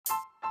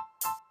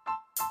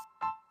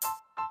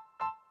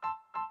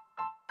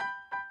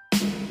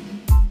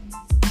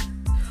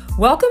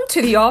Welcome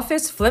to the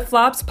Office Flip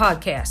Flops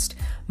podcast.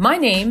 My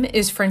name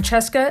is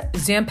Francesca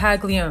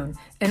Zampaglione,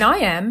 and I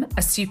am a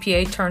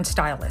CPA turned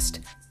stylist,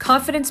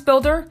 confidence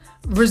builder,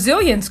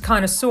 resilience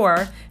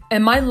connoisseur,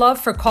 and my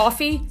love for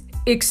coffee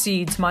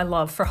exceeds my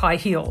love for high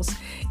heels.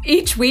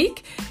 Each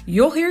week,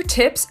 you'll hear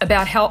tips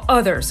about how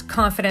others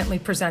confidently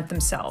present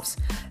themselves.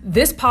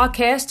 This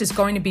podcast is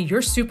going to be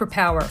your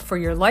superpower for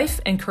your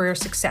life and career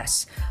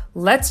success.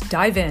 Let's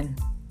dive in.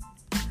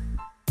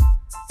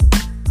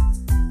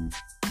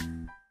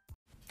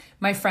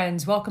 My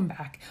friends, welcome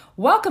back.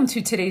 Welcome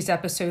to today's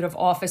episode of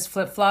Office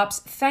Flip Flops.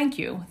 Thank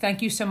you.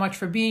 Thank you so much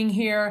for being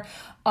here.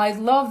 I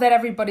love that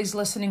everybody's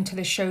listening to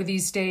the show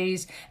these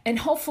days, and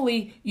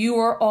hopefully you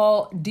are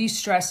all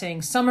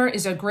de-stressing. Summer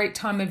is a great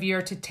time of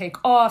year to take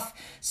off,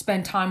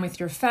 spend time with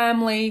your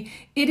family.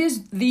 It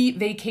is the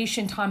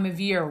vacation time of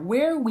year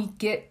where we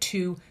get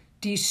to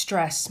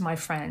de-stress, my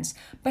friends.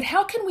 But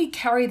how can we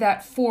carry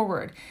that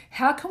forward?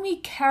 How can we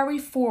carry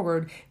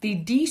forward the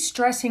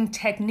de-stressing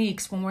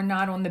techniques when we're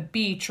not on the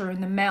beach or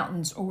in the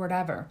mountains or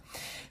whatever?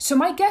 So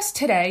my guest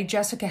today,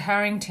 Jessica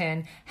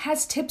Harrington,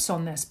 has tips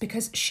on this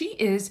because she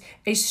is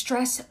a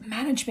stress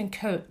management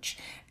coach.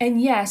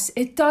 And yes,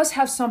 it does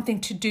have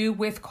something to do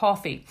with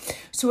coffee.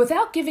 So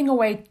without giving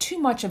away too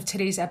much of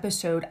today's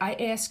episode, I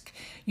ask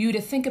you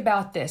to think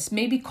about this.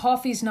 Maybe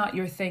coffee's not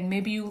your thing.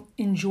 Maybe you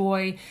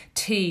enjoy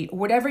tea, or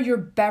whatever your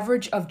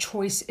beverage of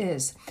choice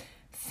is.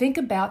 Think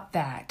about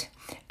that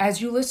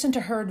as you listen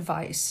to her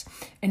advice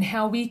and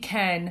how we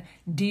can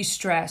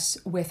de-stress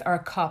with our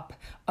cup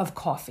of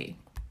coffee.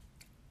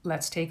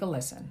 Let's take a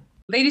listen.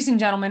 Ladies and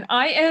gentlemen,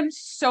 I am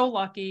so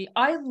lucky.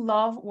 I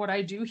love what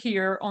I do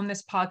here on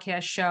this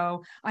podcast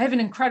show. I have an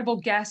incredible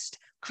guest.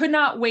 Could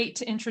not wait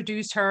to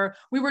introduce her.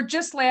 We were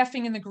just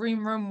laughing in the green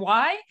room.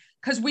 Why?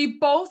 Because we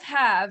both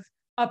have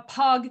a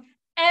pug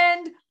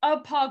and a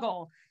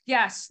puggle.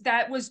 Yes,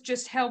 that was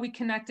just how we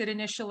connected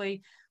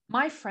initially.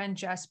 My friend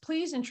Jess,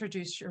 please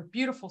introduce your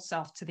beautiful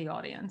self to the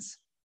audience.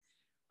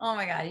 Oh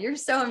my God, you're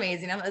so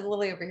amazing. I'm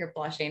literally over here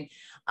blushing.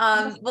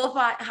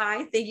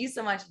 Hi, thank you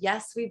so much.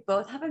 Yes, we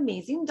both have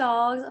amazing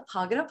dogs, a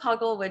pug and a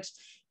puggle, which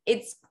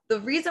it's the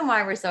reason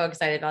why we're so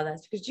excited about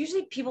this, because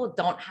usually people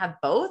don't have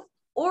both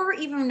or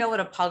even know what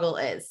a puggle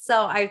is.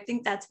 So I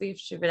think we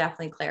should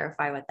definitely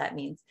clarify what that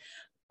means.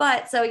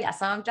 But so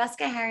yes, I'm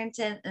Jessica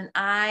Harrington, and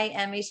I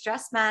am a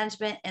stress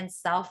management and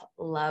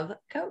self-love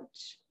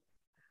coach.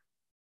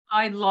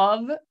 I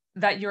love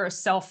that you're a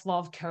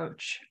self-love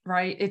coach,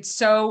 right? It's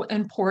so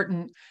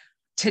important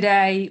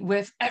today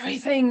with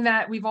everything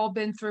that we've all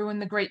been through in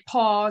the great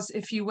pause,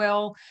 if you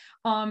will,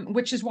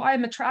 which is why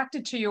I'm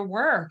attracted to your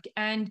work.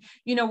 And,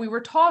 we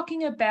were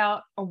talking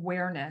about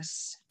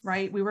awareness,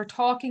 right? We were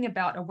talking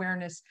about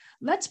awareness.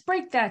 Let's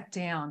break that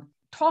down.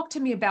 Talk to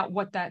me about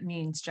what that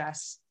means,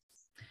 Jess.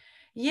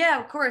 Yeah,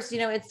 of course.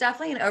 It's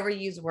definitely an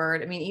overused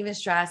word. I mean, even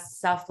stress,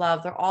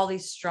 self-love, they're all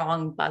these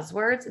strong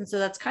buzzwords. And so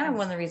that's kind of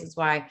one of the reasons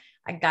why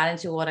I got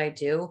into what I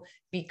do,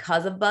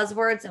 because of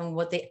buzzwords and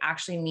what they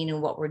actually mean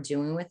and what we're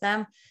doing with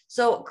them.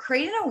 So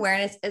creating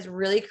awareness is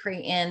really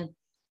creating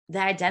the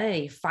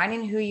identity,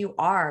 finding who you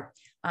are,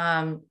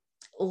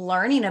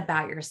 learning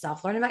about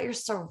yourself, learning about your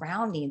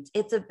surroundings.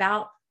 It's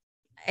about,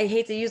 I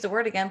hate to use the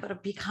word again,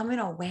 but becoming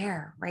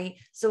aware, right?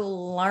 So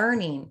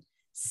learning,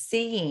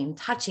 seeing,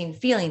 touching,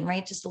 feeling,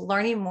 right? Just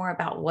learning more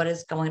about what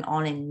is going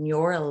on in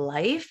your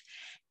life.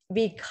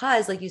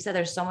 Because like you said,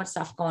 there's so much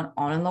stuff going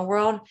on in the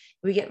world.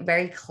 We get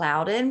very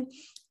clouded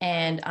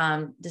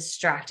and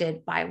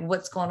distracted by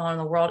what's going on in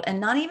the world, and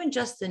not even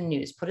just the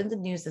news, putting the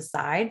news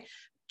aside,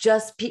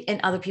 just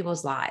in other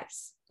people's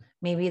lives.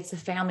 Maybe it's a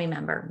family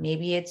member,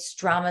 maybe it's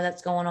drama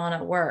that's going on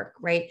at work,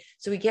 right?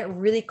 So we get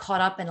really caught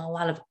up in a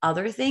lot of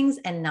other things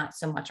and not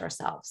so much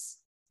ourselves.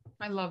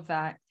 I love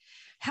that.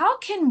 How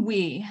can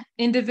we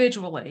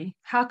individually,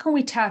 how can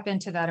we tap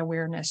into that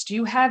awareness? Do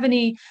you have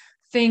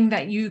anything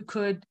that you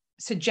could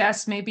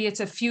suggest? Maybe it's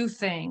a few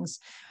things.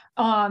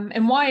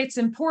 And why it's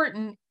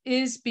important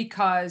is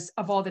because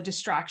of all the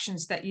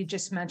distractions that you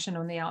just mentioned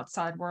on the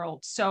outside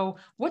world. So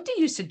what do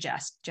you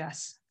suggest,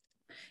 Jess?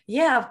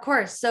 Yeah, of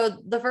course. So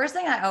the first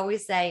thing I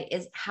always say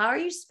is, how are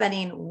you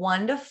spending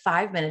 1 to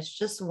 5 minutes,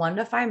 just 1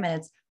 to 5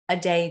 minutes a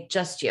day,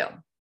 just you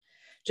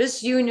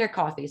and your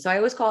coffee? So I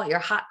always call it your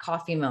hot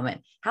coffee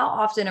moment. How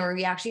often are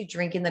we actually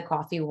drinking the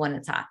coffee when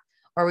it's hot?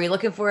 Or are we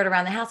looking for it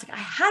around the house? Like, I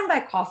had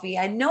my coffee.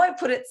 I know I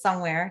put it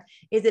somewhere.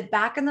 Is it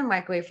back in the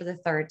microwave for the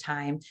third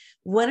time?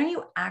 When are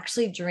you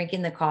actually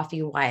drinking the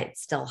coffee while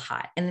it's still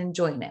hot and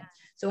enjoying it?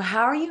 So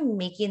how are you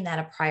making that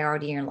a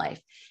priority in your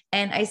life?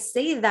 And I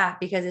say that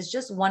because it's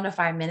just 1 to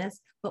 5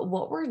 minutes, but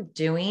what we're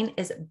doing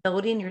is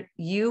building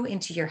you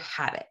into your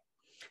habit.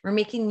 We're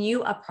making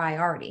you a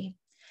priority.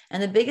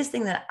 And the biggest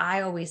thing that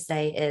I always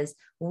say is,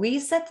 we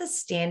set the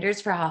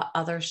standards for how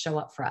others show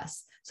up for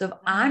us. So if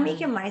I'm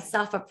making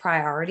myself a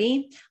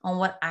priority on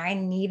what I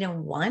need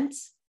and want,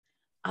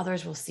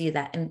 others will see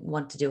that and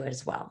want to do it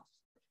as well.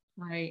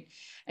 Right.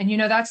 And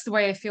that's the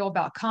way I feel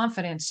about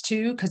confidence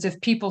too, because if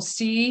people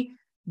see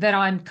that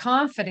I'm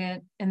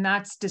confident and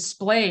that's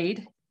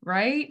displayed,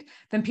 right,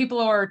 then people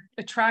are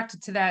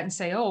attracted to that and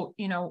say, oh,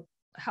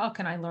 how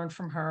can I learn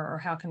from her, or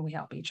how can we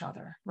help each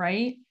other?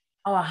 Right.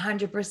 Oh,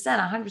 100%,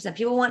 100%.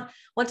 People want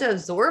to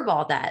absorb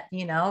all that,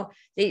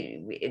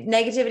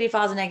 negativity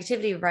follows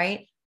negativity,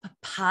 right? But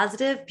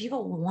positive,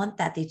 people want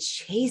that. They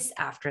chase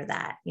after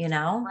that.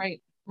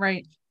 Right.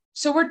 Right.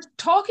 So we're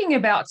talking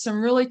about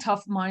some really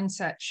tough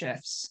mindset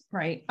shifts,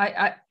 right?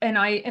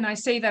 I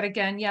say that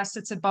again, yes,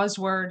 it's a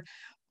buzzword,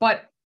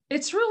 but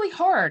it's really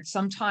hard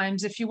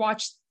sometimes if you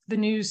watch the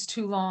news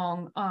too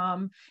long.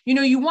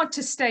 You want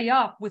to stay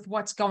up with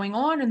what's going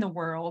on in the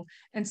world,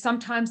 and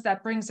sometimes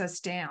that brings us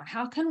down.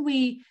 How can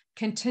we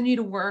continue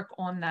to work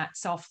on that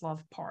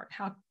self-love part?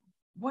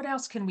 What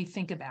else can we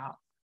think about?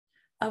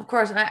 Of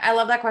course. And I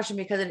love that question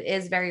because it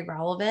is very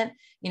relevant.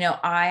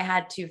 I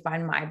had to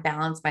find my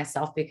balance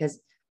myself because,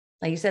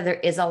 like you said, there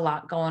is a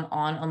lot going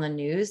on the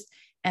news.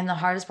 And the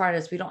hardest part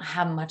is we don't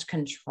have much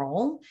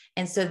control.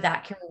 And so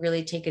that can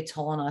really take a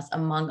toll on us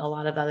among a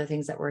lot of other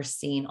things that we're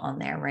seeing on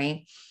there,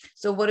 right?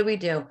 So what do we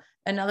do?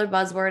 Another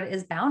buzzword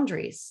is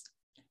boundaries,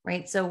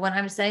 right? So when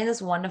I'm setting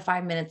this 1 to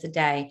 5 minutes a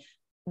day,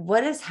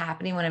 what is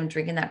happening when I'm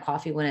drinking that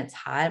coffee when it's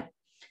hot?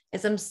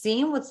 Is I'm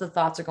seeing what's the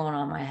thoughts are going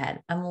on in my head.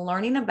 I'm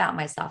learning about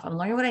myself. I'm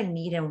learning what I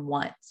need and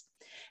want.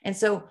 And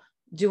so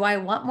do I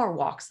want more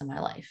walks in my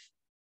life?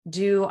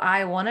 Do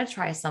I want to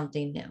try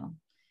something new?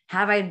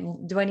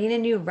 Do I need a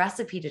new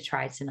recipe to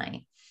try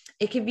tonight?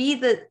 It could be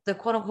the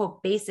quote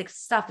unquote basic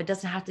stuff. It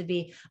doesn't have to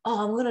be,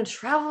 oh, I'm going to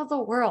travel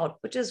the world,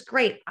 which is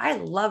great. I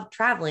love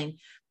traveling,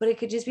 but it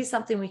could just be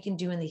something we can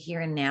do in the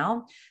here and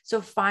now.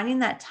 So finding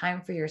that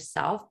time for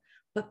yourself,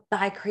 but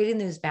by creating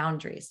those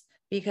boundaries.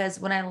 Because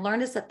when I learn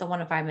to set the 1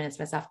 to 5 minutes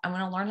myself, I'm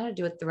going to learn how to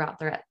do it throughout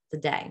the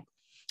day.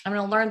 I'm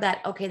going to learn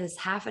that, okay, this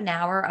half an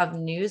hour of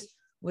news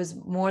was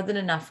more than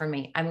enough for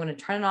me. I'm going to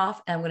turn it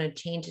off and I'm going to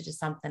change it to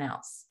something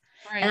else.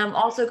 Right. And I'm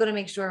also going to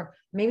make sure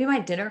maybe my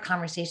dinner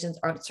conversations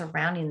aren't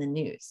surrounding the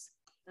news.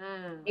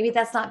 Maybe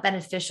that's not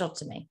beneficial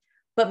to me,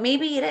 but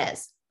maybe it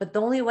is. But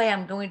the only way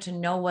I'm going to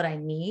know what I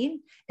need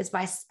is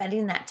by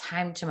spending that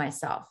time to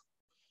myself.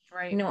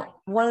 Right.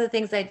 One of the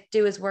things I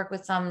do is work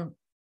with some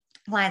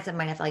clients that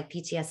might have like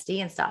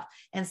PTSD and stuff.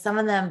 And some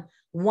of them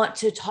want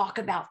to talk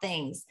about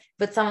things,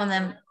 but some of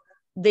them,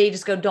 they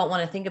just don't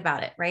want to think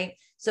about it. Right.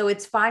 So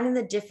it's finding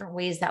the different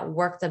ways that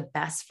work the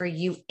best for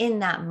you in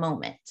that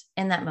moment.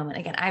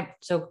 Again,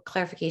 so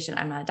clarification,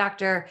 I'm not a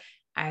doctor.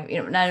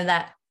 None of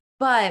that.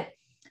 But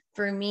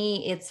for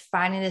me, it's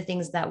finding the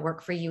things that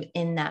work for you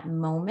in that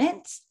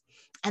moment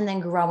and then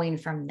growing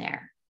from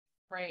there.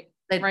 Right.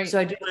 Right. So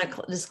I do want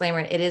to disclaimer.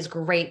 It is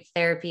great.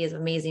 Therapy is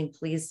amazing.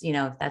 Please,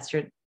 if that's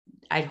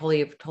I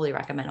totally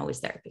recommend always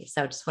therapy.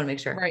 So just want to make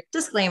sure. Right.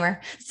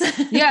 Disclaimer.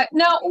 Yeah.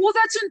 No, well,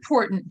 that's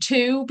important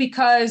too,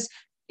 because,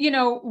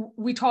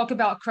 we talk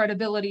about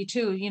credibility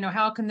too.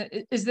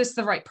 Is this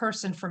the right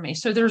person for me?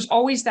 So there's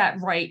always that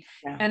right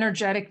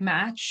energetic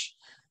match.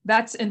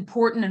 That's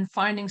important in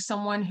finding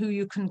someone who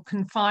you can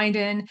confide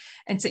in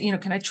and say,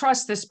 can I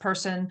trust this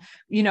person?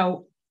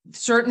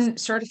 Certain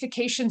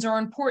certifications are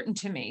important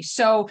to me.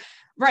 So,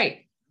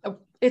 right.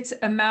 It's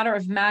a matter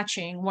of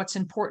matching what's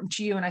important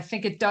to you. And I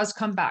think it does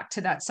come back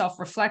to that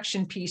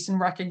self-reflection piece and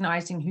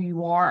recognizing who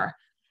you are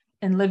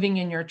and living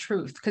in your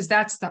truth, because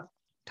that's the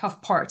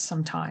tough part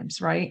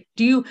sometimes, right?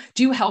 Do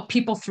you help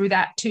people through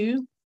that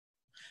too?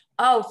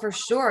 Oh, for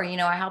sure.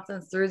 I help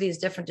them through these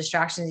different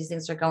distractions, these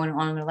things that are going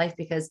on in their life,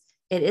 because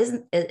it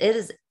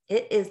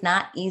is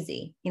not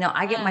easy.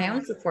 I get my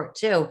own support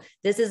too.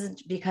 This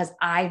isn't because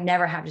I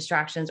never have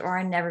distractions or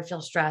I never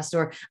feel stressed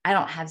or I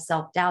don't have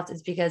self-doubts.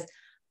 It's because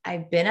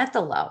I've been at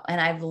the low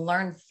and I've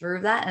learned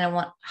through that, and I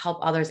want to help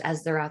others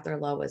as they're at their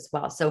low as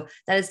well. So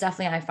that is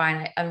definitely, I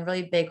find I'm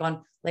really big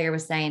on, like I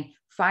was saying,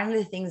 finding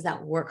the things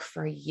that work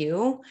for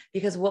you,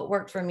 because what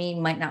worked for me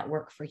might not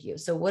work for you.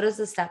 So what is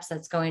the steps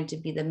that's going to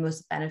be the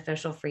most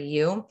beneficial for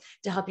you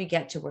to help you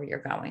get to where you're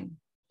going?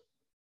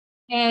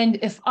 And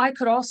if I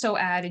could also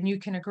add, and you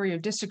can agree or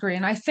disagree,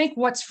 and I think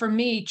what's for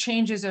me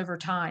changes over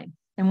time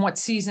and what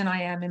season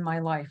I am in my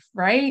life,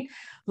 right?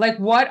 Like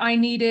what I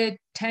needed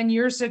 10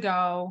 years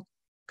ago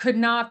could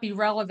not be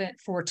relevant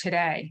for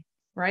today,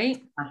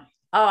 right?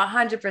 Oh,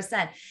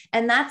 100%.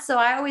 And that's, so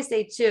I always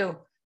say too,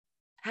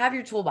 have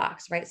your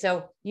toolbox, right?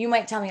 So you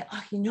might tell me,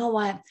 oh, you know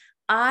what?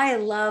 I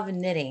love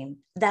knitting.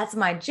 That's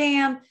my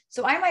jam.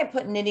 So I might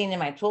put knitting in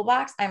my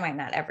toolbox. I might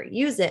not ever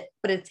use it,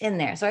 but it's in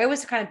there. So I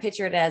always kind of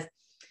picture it as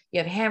you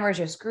have hammers,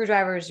 you have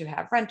screwdrivers, you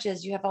have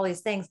wrenches, you have all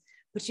these things,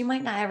 but you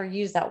might not ever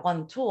use that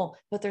one tool,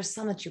 but there's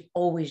some that you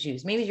always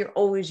use. Maybe you're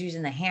always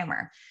using the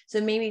hammer.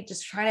 So maybe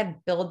just try to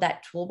build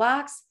that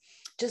toolbox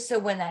just so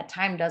when that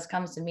time does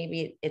come, so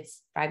maybe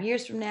it's 5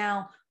 years from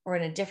now or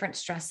in a different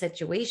stress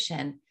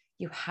situation,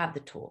 you have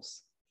the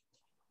tools.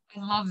 I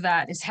love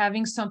that, is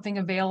having something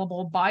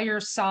available by your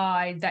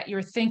side that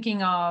you're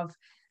thinking of,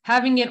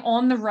 having it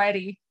on the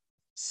ready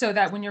so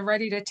that when you're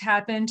ready to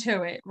tap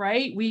into it,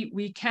 right?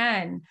 We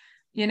can,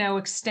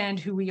 extend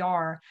who we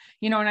are,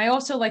 and I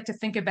also like to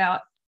think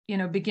about,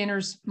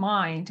 beginner's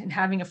mind and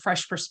having a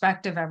fresh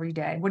perspective every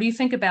day. What do you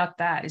think about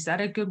that? Is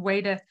that a good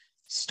way to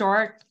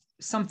start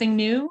something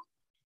new?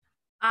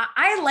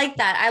 I like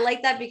that. I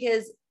like that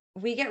because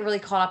we get really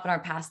caught up in our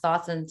past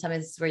thoughts, and tell me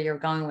this is where you're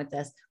going with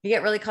this. We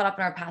get really caught up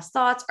in our past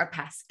thoughts, our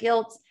past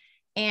guilt.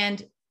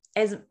 And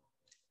as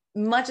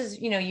much as,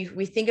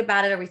 we think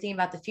about it or we think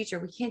about the future,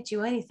 we can't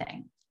do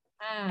anything.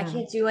 I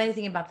can't do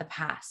anything about the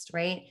past,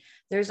 right?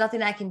 There's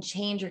nothing I can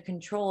change or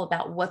control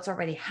about what's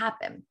already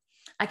happened.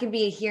 I can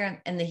be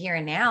here in the here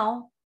and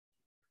now,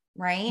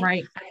 right?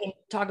 Right. I can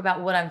talk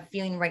about what I'm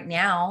feeling right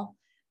now,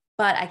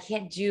 but I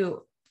can't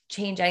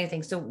change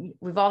anything. So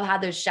we've all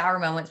had those shower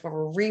moments where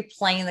we're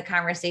replaying the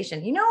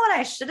conversation. You know what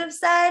I should have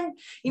said?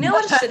 You know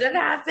what should have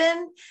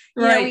happened?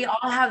 Right. We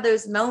all have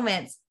those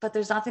moments, but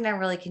there's nothing I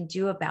really can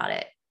do about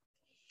it.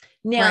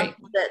 Now,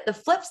 the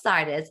flip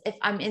side is if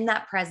I'm in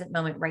that present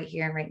moment right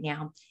here and right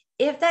now,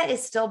 if that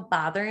is still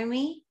bothering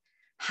me,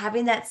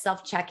 having that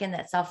self check-in,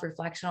 that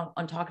self-reflection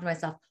on talking to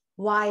myself,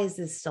 why is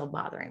this still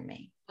bothering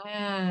me?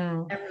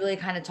 And really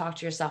kind of talk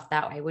to yourself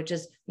that way, which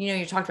is,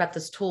 you talked about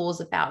those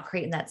tools about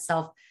creating that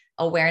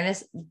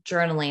self-awareness,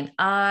 journaling.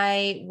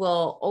 I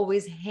will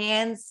always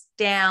hands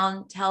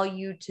down tell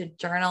you to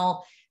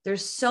journal.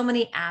 There's so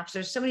many apps,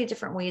 there's so many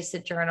different ways to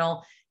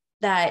journal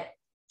that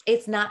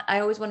it's not,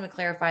 I always want to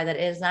clarify that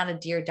it is not a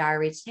Dear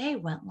Diary. Today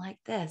went like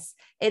this.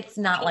 It's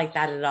not like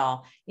that at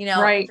all.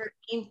 Right. For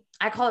me,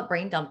 I call it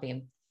brain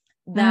dumping.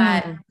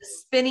 That the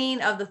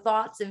spinning of the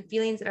thoughts and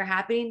feelings that are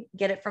happening,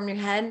 get it from your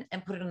head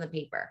and put it on the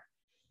paper.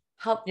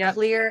 Help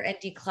clear and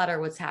declutter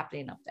what's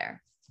happening up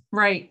there.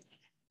 Right.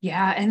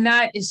 Yeah. And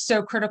that is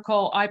so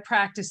critical. I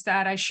practiced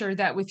that. I shared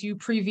that with you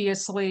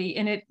previously,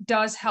 and it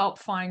does help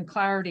find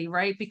clarity,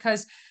 right?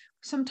 Because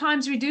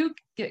sometimes we do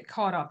get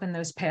caught up in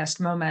those past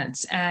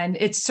moments, and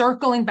it's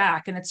circling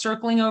back and it's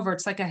circling over.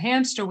 It's like a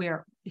hamster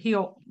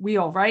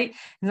wheel, right?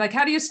 And like,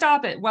 how do you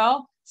stop it?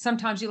 Well,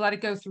 sometimes you let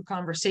it go through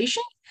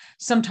conversation.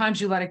 Sometimes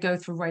you let it go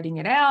through writing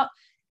it out.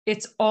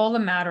 It's all a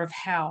matter of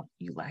how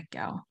you let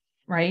go,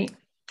 right?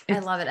 I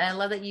love it. And I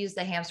love that you use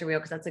the hamster wheel,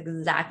 because that's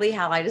exactly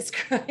how I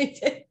described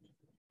it.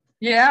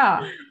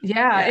 Yeah.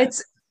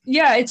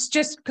 It's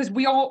just because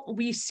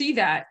we see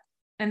that,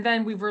 and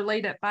then we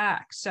relate it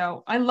back.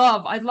 So I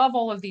love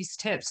all of these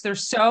tips. They're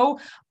so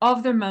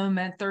of the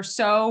moment. They're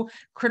so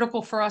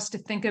critical for us to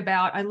think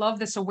about. I love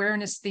this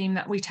awareness theme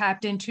that we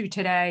tapped into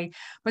today,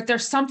 but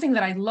there's something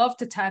that I love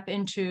to tap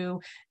into,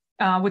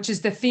 which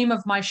is the theme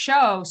of my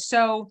show.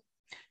 So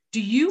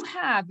do you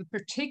have a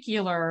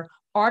particular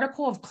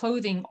article of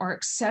clothing or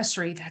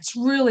accessory that's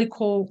really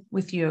cool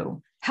with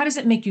you? How does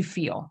it make you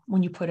feel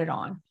when you put it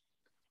on?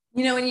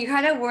 When you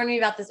kind of warned me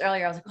about this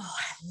earlier, I was like, oh,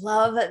 I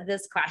love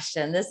this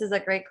question. This is a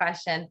great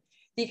question,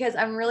 because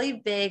I'm really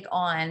big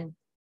on,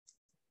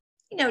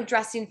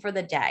 dressing for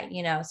the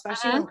day,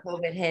 especially when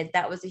COVID hit.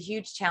 That was a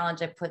huge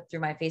challenge I put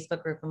through my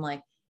Facebook group. I'm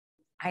like,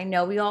 I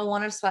know we all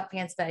want our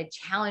sweatpants, but I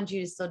challenge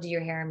you to still do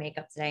your hair and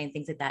makeup today and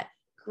things like that.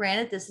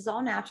 Granted, this is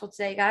all natural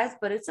today, guys,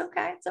 but it's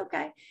okay. It's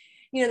okay.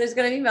 There's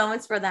going to be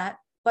moments for that.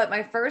 But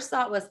my first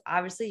thought was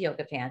obviously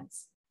yoga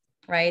pants,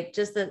 right?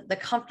 Just the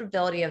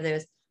comfortability of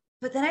those.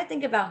 But then I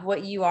think about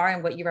what you are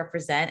and what you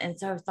represent. And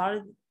so I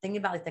thinking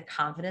about like the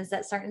confidence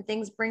that certain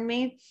things bring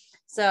me.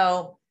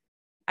 So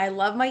I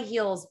love my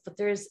heels, but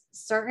there's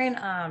a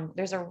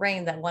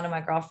ring that one of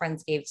my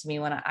girlfriends gave to me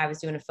when I was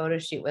doing a photo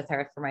shoot with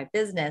her for my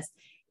business.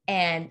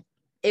 And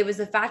it was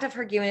the fact of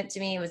her giving it to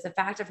me. It was the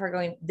fact of her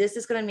going, this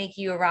is going to make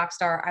you a rock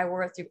star. I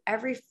wore it through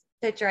every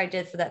picture I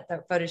did for that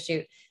photo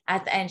shoot.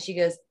 At the end, she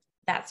goes,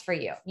 that's for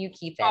you. You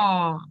keep it.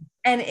 Aww.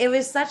 And it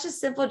was such a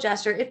simple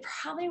gesture. It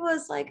probably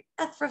was like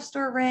a thrift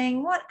store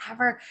ring,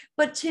 whatever.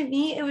 But to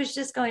me, it was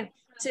just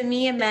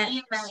it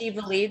meant she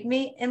believed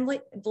me and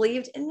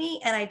believed in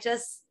me. And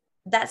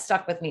that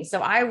stuck with me.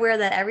 So I wear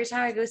that every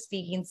time I go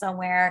speaking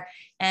somewhere,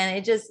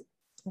 and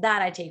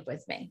that I take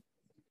with me.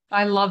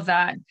 I love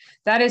that.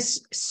 That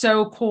is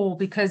so cool,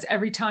 because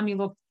every time you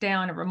look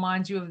down, it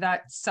reminds you of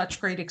that such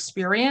great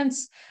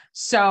experience.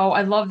 So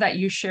I love that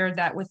you shared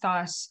that with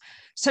us.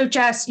 So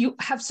Jess, you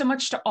have so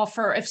much to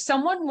offer. If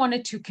someone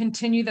wanted to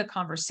continue the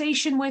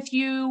conversation with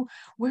you,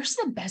 where's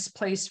the best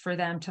place for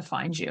them to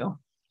find you?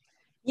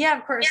 Yeah,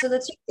 of course. So the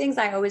two things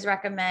I always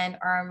recommend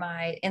are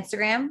my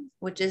Instagram,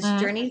 which is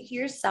Journey to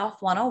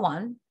Yourself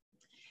 101.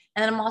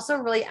 And I'm also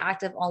really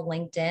active on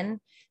LinkedIn.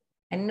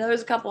 I know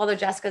there's a couple other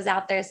Jessicas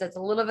out there, so it's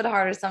a little bit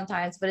harder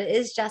sometimes, but it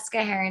is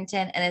Jessica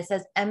Harrington, and it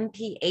says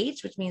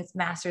MPH, which means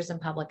Masters in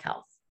Public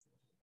Health.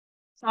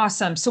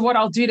 Awesome. So what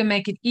I'll do to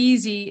make it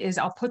easy is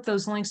I'll put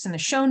those links in the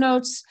show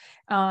notes,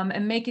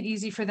 and make it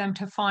easy for them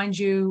to find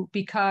you,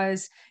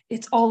 because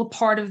it's all a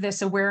part of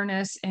this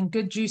awareness and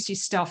good, juicy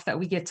stuff that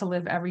we get to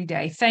live every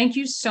day. Thank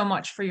you so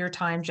much for your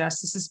time,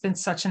 Jess. This has been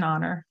such an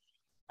honor.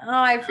 Oh,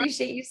 I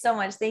appreciate you so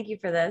much. Thank you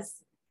for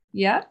this.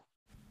 Yeah.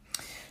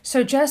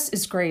 So Jess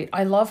is great.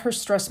 I love her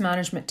stress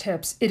management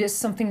tips. It is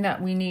something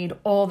that we need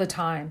all the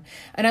time.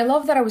 And I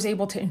love that I was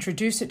able to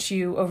introduce it to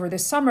you over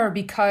this summer,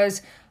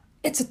 because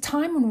it's a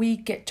time when we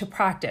get to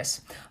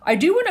practice. I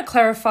do want to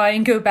clarify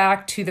and go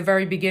back to the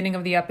very beginning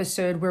of the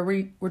episode where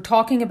we were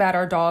talking about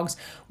our dogs.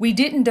 We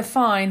didn't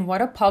define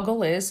what a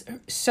puggle is.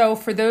 So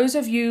for those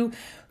of you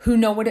who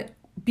know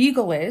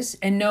beagle is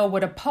and know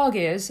what a pug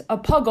is, a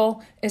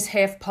puggle is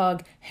half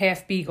pug,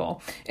 half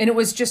beagle. And it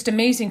was just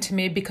amazing to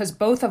me because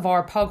both of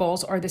our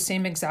puggles are the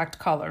same exact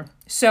color.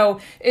 So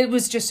it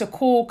was just a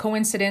cool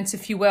coincidence,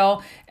 if you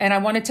will, and I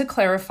wanted to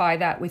clarify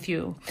that with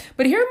you.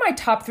 But here are my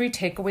top 3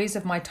 takeaways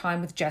of my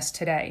time with Jess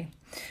today.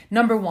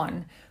 Number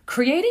 1,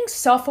 creating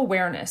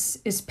self-awareness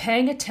is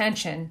paying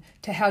attention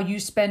to how you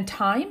spend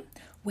time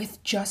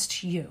with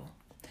just you.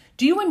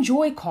 Do you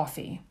enjoy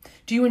coffee?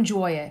 Do you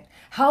enjoy it?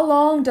 How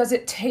long does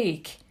it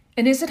take?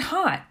 And is it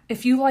hot?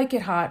 If you like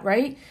it hot,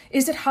 right?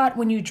 Is it hot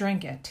when you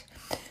drink it?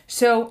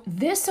 So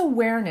this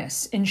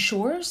awareness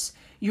ensures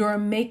you're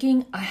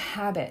making a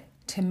habit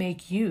to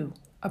make you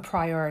a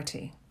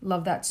priority.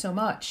 Love that so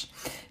much.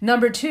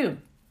 Number 2,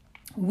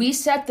 we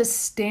set the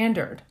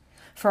standard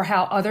for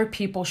how other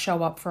people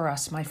show up for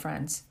us, my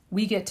friends.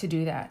 We get to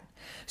do that.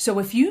 So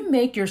if you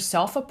make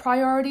yourself a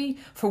priority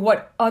for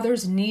what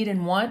others need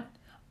and want,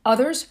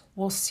 others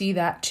will see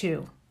that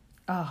too.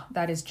 Oh,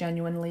 that is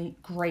genuinely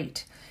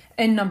great.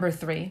 And number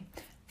 3,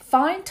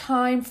 find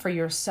time for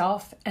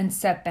yourself and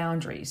set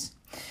boundaries.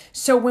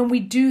 So when we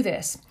do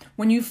this,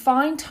 when you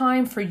find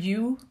time for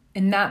you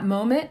in that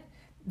moment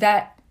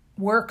that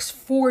works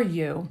for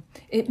you,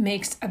 it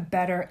makes a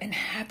better and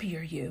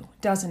happier you,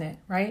 doesn't it?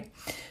 Right?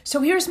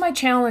 So here's my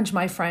challenge,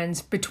 my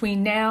friends,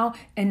 between now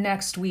and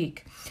next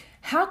week.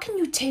 How can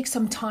you take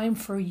some time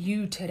for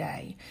you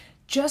today?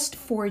 Just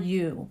for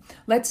you.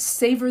 Let's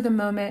savor the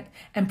moment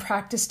and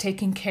practice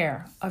taking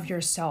care of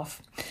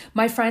yourself.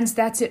 My friends,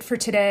 that's it for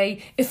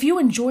today. If you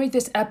enjoyed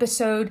this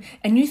episode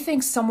and you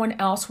think someone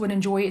else would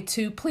enjoy it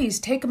too, please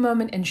take a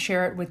moment and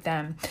share it with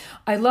them.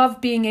 I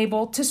love being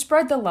able to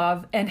spread the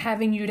love and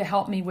having you to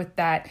help me with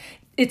that.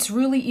 It's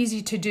really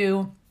easy to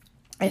do.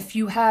 If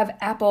you have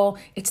Apple,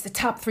 it's the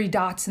top 3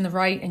 dots in the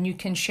right, and you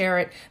can share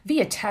it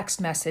via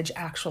text message,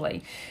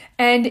 actually.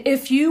 And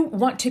if you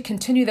want to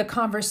continue the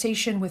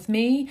conversation with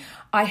me,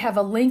 I have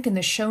a link in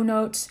the show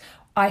notes.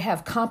 I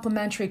have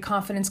complimentary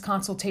confidence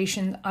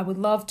consultation. I would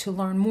love to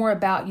learn more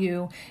about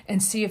you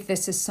and see if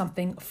this is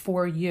something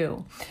for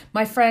you.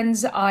 My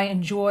friends, I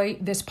enjoy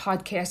this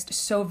podcast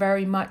so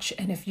very much.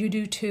 And if you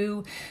do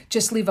too,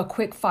 just leave a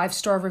quick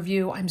 5-star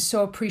review. I'm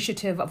so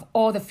appreciative of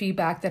all the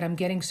feedback that I'm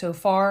getting so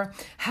far.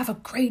 Have a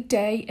great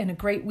day and a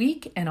great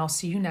week, and I'll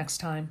see you next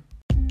time.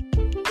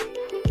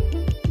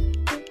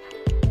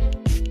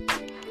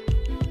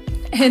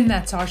 And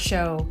that's our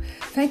show.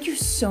 Thank you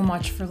so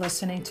much for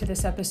listening to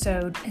this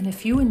episode. And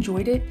if you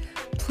enjoyed it,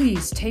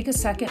 please take a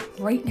second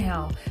right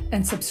now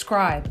and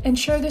subscribe and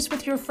share this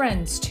with your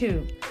friends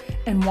too.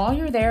 And while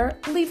you're there,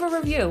 leave a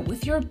review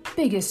with your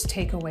biggest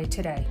takeaway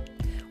today.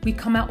 We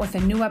come out with a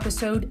new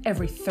episode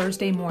every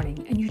Thursday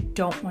morning, and you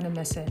don't want to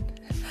miss it.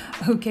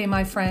 Okay,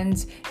 my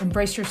friends,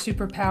 embrace your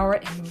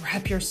superpower and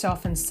wrap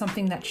yourself in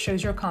something that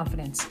shows your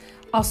confidence.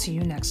 I'll see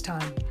you next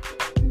time.